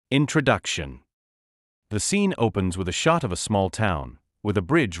Introduction. The scene opens with a shot of a small town, with a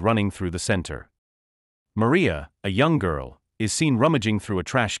bridge running through the center. Maria, a young girl, is seen rummaging through a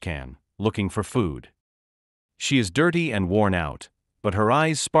trash can, looking for food. She is dirty and worn out, but her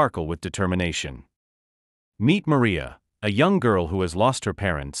eyes sparkle with determination. Meet Maria, a young girl who has lost her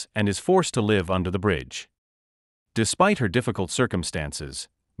parents and is forced to live under the bridge. Despite her difficult circumstances,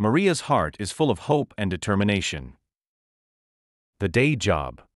 Maria's heart is full of hope and determination. The day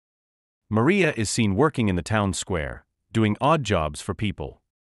job. Maria is seen working in the town square, doing odd jobs for people.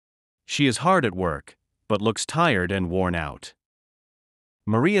 She is hard at work, but looks tired and worn out.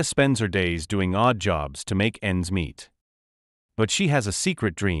 Maria spends her days doing odd jobs to make ends meet. But she has a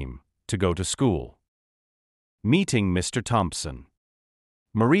secret dream: to go to school. Meeting Mr. Thompson.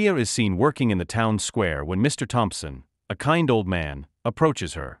 Maria is seen working in the town square when Mr. Thompson, a kind old man,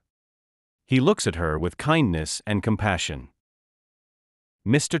 approaches her. He looks at her with kindness and compassion.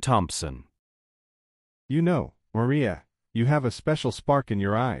 Mr. Thompson. You know, Maria, you have a special spark in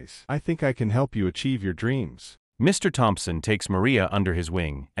your eyes. I think I can help you achieve your dreams. Mr. Thompson takes Maria under his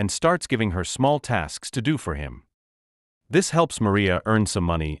wing and starts giving her small tasks to do for him. This helps Maria earn some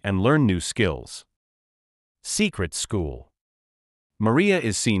money and learn new skills. Secret school. Maria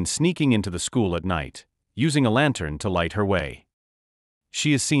is seen sneaking into the school at night, using a lantern to light her way.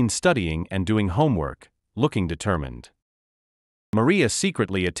 She is seen studying and doing homework, looking determined. Maria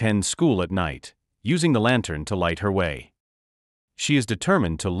secretly attends school at night, using the lantern to light her way. She is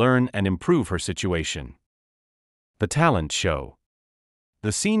determined to learn and improve her situation. The talent show.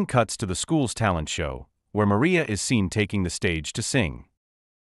 The scene cuts to the school's talent show, where Maria is seen taking the stage to sing.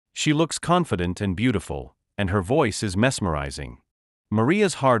 She looks confident and beautiful, and her voice is mesmerizing.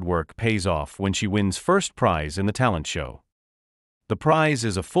 Maria's hard work pays off when she wins first prize in the talent show. The prize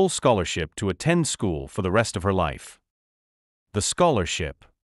is a full scholarship to attend school for the rest of her life. The scholarship.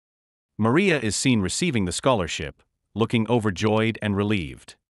 Maria is seen receiving the scholarship, looking overjoyed and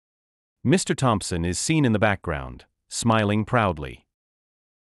relieved. Mr. Thompson is seen in the background, smiling proudly.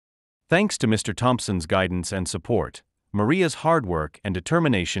 Thanks to Mr. Thompson's guidance and support, Maria's hard work and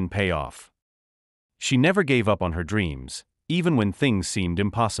determination pay off. She never gave up on her dreams, even when things seemed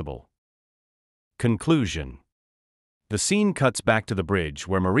impossible. Conclusion. The scene cuts back to the bridge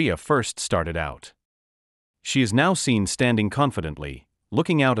where Maria first started out. She is now seen standing confidently,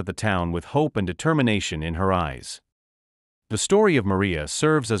 looking out at the town with hope and determination in her eyes. The story of Maria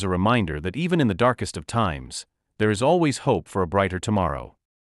serves as a reminder that even in the darkest of times, there is always hope for a brighter tomorrow.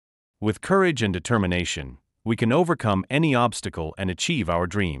 With courage and determination, we can overcome any obstacle and achieve our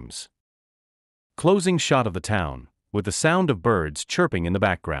dreams. Closing shot of the town, with the sound of birds chirping in the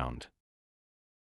background.